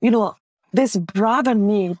 this broader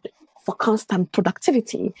need for constant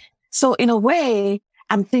productivity. So in a way,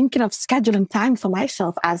 I'm thinking of scheduling time for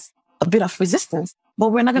myself as a bit of resistance, but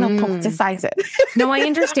we're not going to politicize it. No, I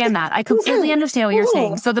understand that. I completely understand what you're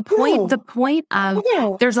saying. So the point of,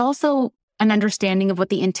 there's also an understanding of what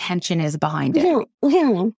the intention is behind it,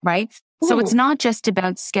 right? So it's not just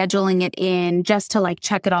about scheduling it in just to like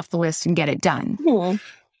check it off the list and get it done.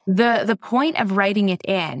 The point of writing it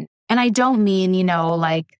in, and I don't mean,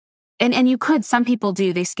 and you could, some people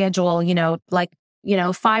do, they schedule,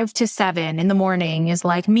 5 to 7 in the morning is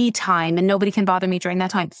like me time and nobody can bother me during that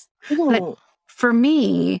time. But for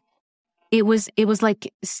me, it was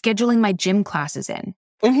like scheduling my gym classes in.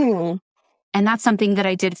 And that's something that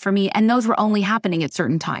I did for me. And those were only happening at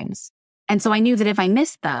certain times. And so I knew that if I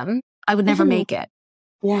missed them, I would never make it.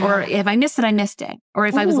 Or if I missed it, I missed it. Or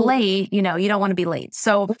if I was late, you don't want to be late.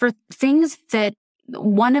 So for things that,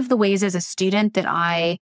 one of the ways as a student that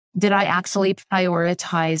I actually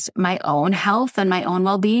prioritize my own health and my own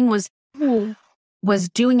well-being was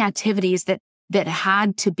doing activities that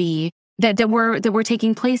had to be, that were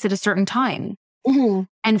taking place at a certain time.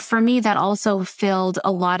 And for me, that also filled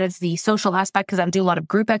a lot of the social aspect because I do a lot of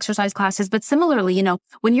group exercise classes. But similarly,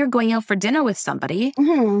 when you're going out for dinner with somebody,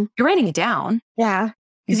 you're writing it down. Yeah.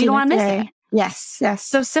 Because you don't want to miss it. Yes.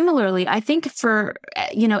 So similarly, I think for,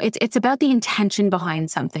 it's about the intention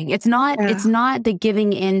behind something. It's not the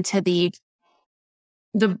giving into the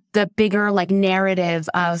bigger like narrative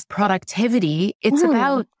of productivity. It's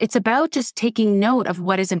about just taking note of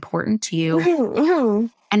what is important to you.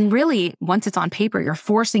 And really, once it's on paper, you're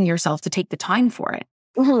forcing yourself to take the time for it.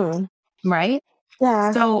 Right?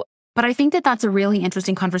 Yeah. So, but I think that that's a really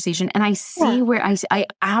interesting conversation. And I see where I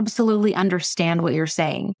absolutely understand what you're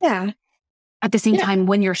saying. Yeah. At the same time,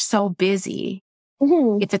 when you're so busy,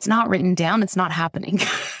 if it's not written down, it's not happening.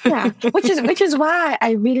 Which is why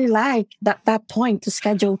I really like that point to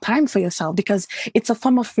schedule time for yourself, because it's a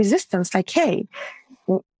form of resistance. Like, hey,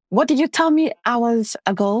 what did you tell me hours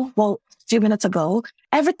ago? Well, few minutes ago,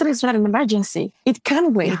 everything is not an emergency. It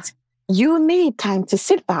can wait. Yeah. You need time to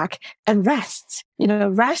sit back and rest.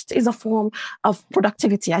 Rest is a form of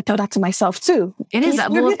productivity. I tell that to myself too. It is.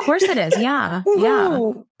 Well, of course it is. Yeah.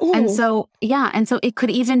 Yeah. And so it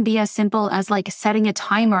could even be as simple as like setting a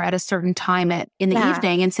timer at a certain time in the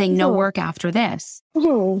evening and saying no work after this.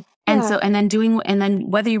 And so, and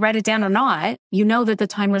then whether you write it down or not, that the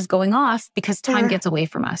timer is going off because time gets away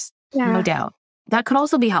from us. No doubt. That could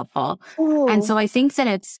also be helpful. And so I think that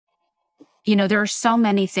it's, there are so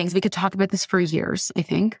many things. We could talk about this for years, I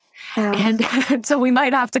think. And so we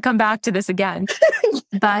might have to come back to this again.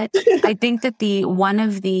 But I think that one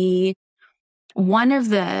of the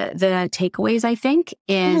takeaways, I think,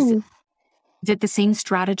 is that the same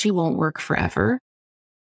strategy won't work forever.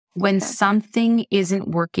 When something isn't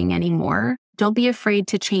working anymore, don't be afraid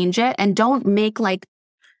to change it, and don't make like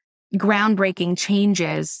groundbreaking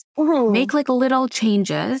changes. Make like little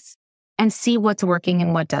changes and see what's working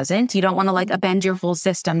and what doesn't. You don't want to like upend your full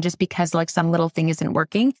system just because like some little thing isn't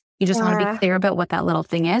working. You just want to be clear about what that little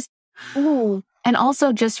thing is. And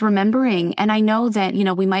also just remembering, and I know that,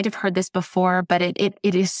 we might have heard this before, but it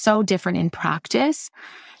is so different in practice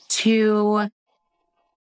to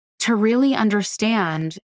really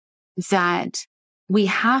understand that we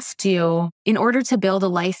have to, in order to build a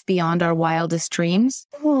life beyond our wildest dreams,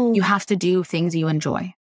 you have to do things you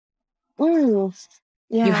enjoy. You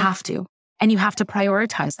have to. And you have to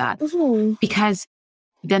prioritize that because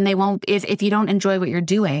then they won't, if you don't enjoy what you're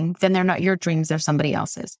doing, then they're not your dreams, they're somebody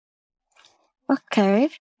else's. Okay.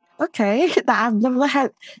 I've never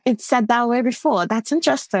had it said that way before. That's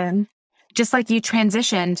interesting. Just like you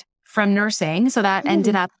transitioned from nursing, so that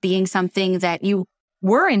ended up being something that you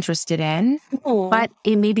were interested in, but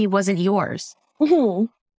it maybe wasn't yours.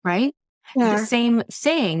 Right? Yeah. The same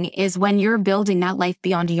thing is when you're building that life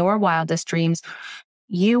beyond your wildest dreams,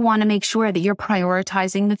 you want to make sure that you're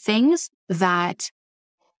prioritizing the things that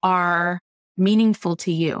are meaningful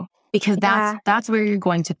to you, because that's where you're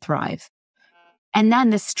going to thrive. And then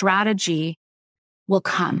the strategy will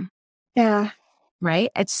come. Yeah. Right?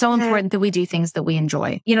 It's so important that we do things that we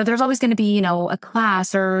enjoy. There's always going to be, a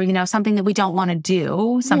class or, something that we don't want to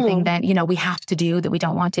do, something that, we have to do that we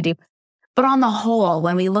don't want to do. But on the whole,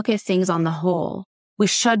 when we look at things on the whole, we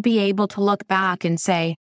should be able to look back and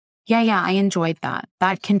say, yeah, I enjoyed that.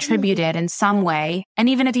 That contributed in some way. And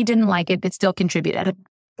even if you didn't like it, it still contributed.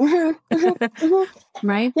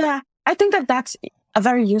 Right? Yeah. I think that's a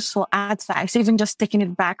very useful advice, even just taking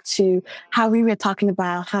it back to how we were talking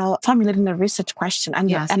about how formulating a research question and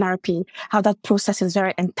your NRP, how that process is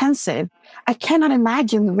very intensive. I cannot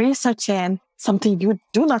imagine researching something you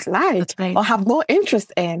do not like or have no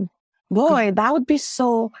interest in. Boy, that would be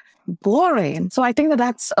so boring. So I think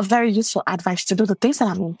that's a very useful advice, to do the things that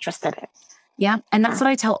I'm interested in. Yeah. And that's what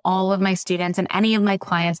I tell all of my students and any of my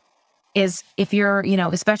clients is, if you're,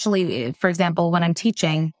 especially, for example, when I'm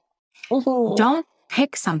teaching, don't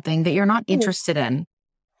pick something that you're not interested in.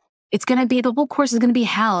 It's going to be, the whole course is going to be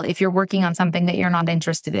hell if you're working on something that you're not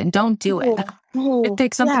interested in. Don't do it.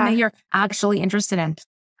 Pick something that you're actually interested in.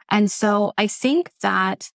 And so I think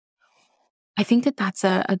that's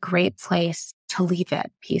a great place to leave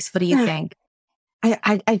it. Peace. What do you think?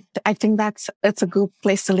 I think it's a good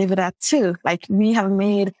place to leave it at too. Like, we have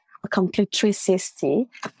made a complete 360,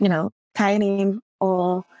 tying in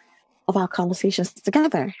all of our conversations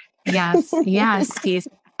together. Yes, Peace.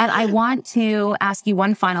 And I want to ask you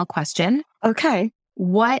one final question. Okay.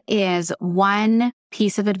 what is one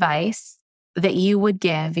piece of advice that you would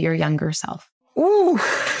give your younger self? Ooh.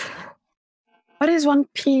 What is one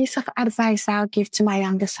piece of advice I'll give to my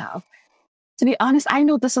younger self? To be honest, I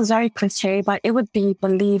know this is very cliche, but it would be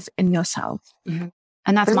believe in yourself. Mm-hmm.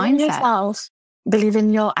 And that's believe mindset. In yourself, believe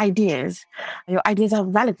in your ideas. Your ideas are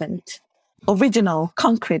relevant, original,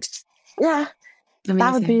 concrete. Yeah. Amazing.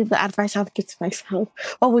 That would be the advice I would give to myself.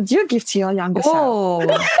 What would you give to your younger self?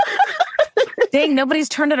 Dang, nobody's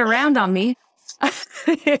turned it around on me.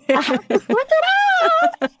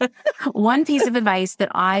 One piece of advice that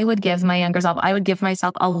I would give my younger self, I would give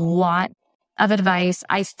myself a lot of advice.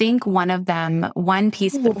 I think one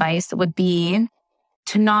piece of advice would be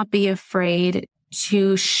to not be afraid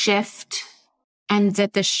to shift, and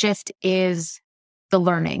that the shift is the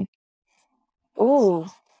learning. Oh,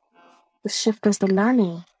 the shift is the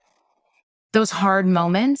learning. Those hard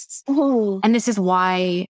moments. And this is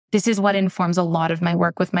what informs a lot of my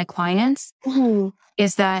work with my clients,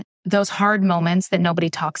 is that those hard moments that nobody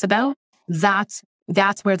talks about, that's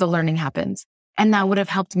where the learning happens. And that would have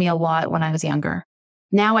helped me a lot when I was younger.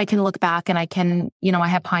 Now I can look back and I can, I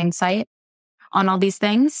have hindsight on all these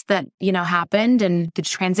things that, happened, and the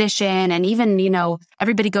transition, and even,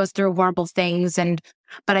 everybody goes through horrible things.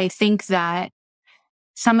 But I think that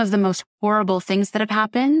some of the most horrible things that have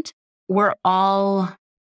happened were all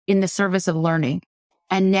in the service of learning.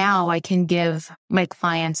 And now I can give my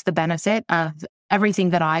clients the benefit of everything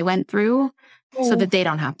that I went through so that they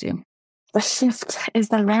don't have to. The shift is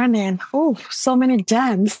the learning. Oh, so many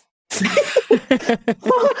gems. So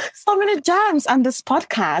many gems on this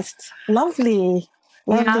podcast. Lovely.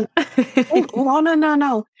 Yeah.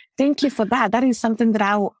 No. Thank you for that. That is something that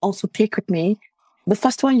I'll also take with me. The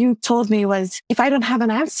first one you told me was, if I don't have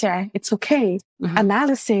an answer, it's okay.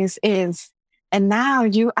 Analysis is. And now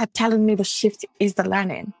you are telling me the shift is the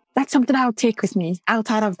learning. That's something I'll take with me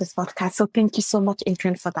outside of this podcast. So thank you so much,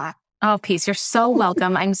 Adrian, for that. Oh, Peace, you're so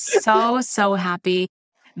welcome. I'm so happy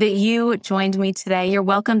that you joined me today. You're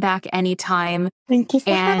welcome back anytime. Thank you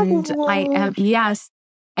for having me. Yes.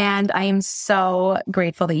 And I am so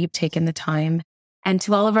grateful that you've taken the time. And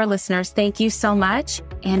to all of our listeners, thank you so much.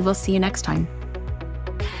 And we'll see you next time.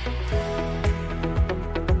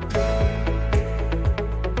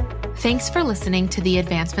 Thanks for listening to the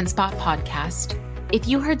Advancement Spot podcast. If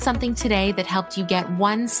you heard something today that helped you get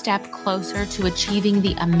one step closer to achieving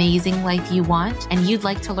the amazing life you want, and you'd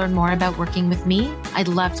like to learn more about working with me, I'd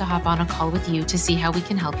love to hop on a call with you to see how we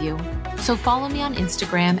can help you. So follow me on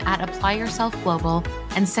Instagram at ApplyYourselfGlobal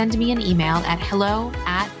and send me an email at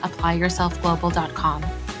hello@applyyourselfglobal.com.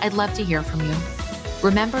 I'd love to hear from you.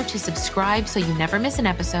 Remember to subscribe so you never miss an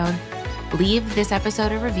episode, leave this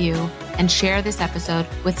episode a review, and share this episode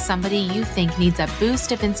with somebody you think needs a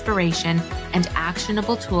boost of inspiration and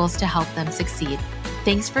actionable tools to help them succeed.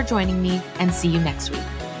 Thanks for joining me, and see you next week.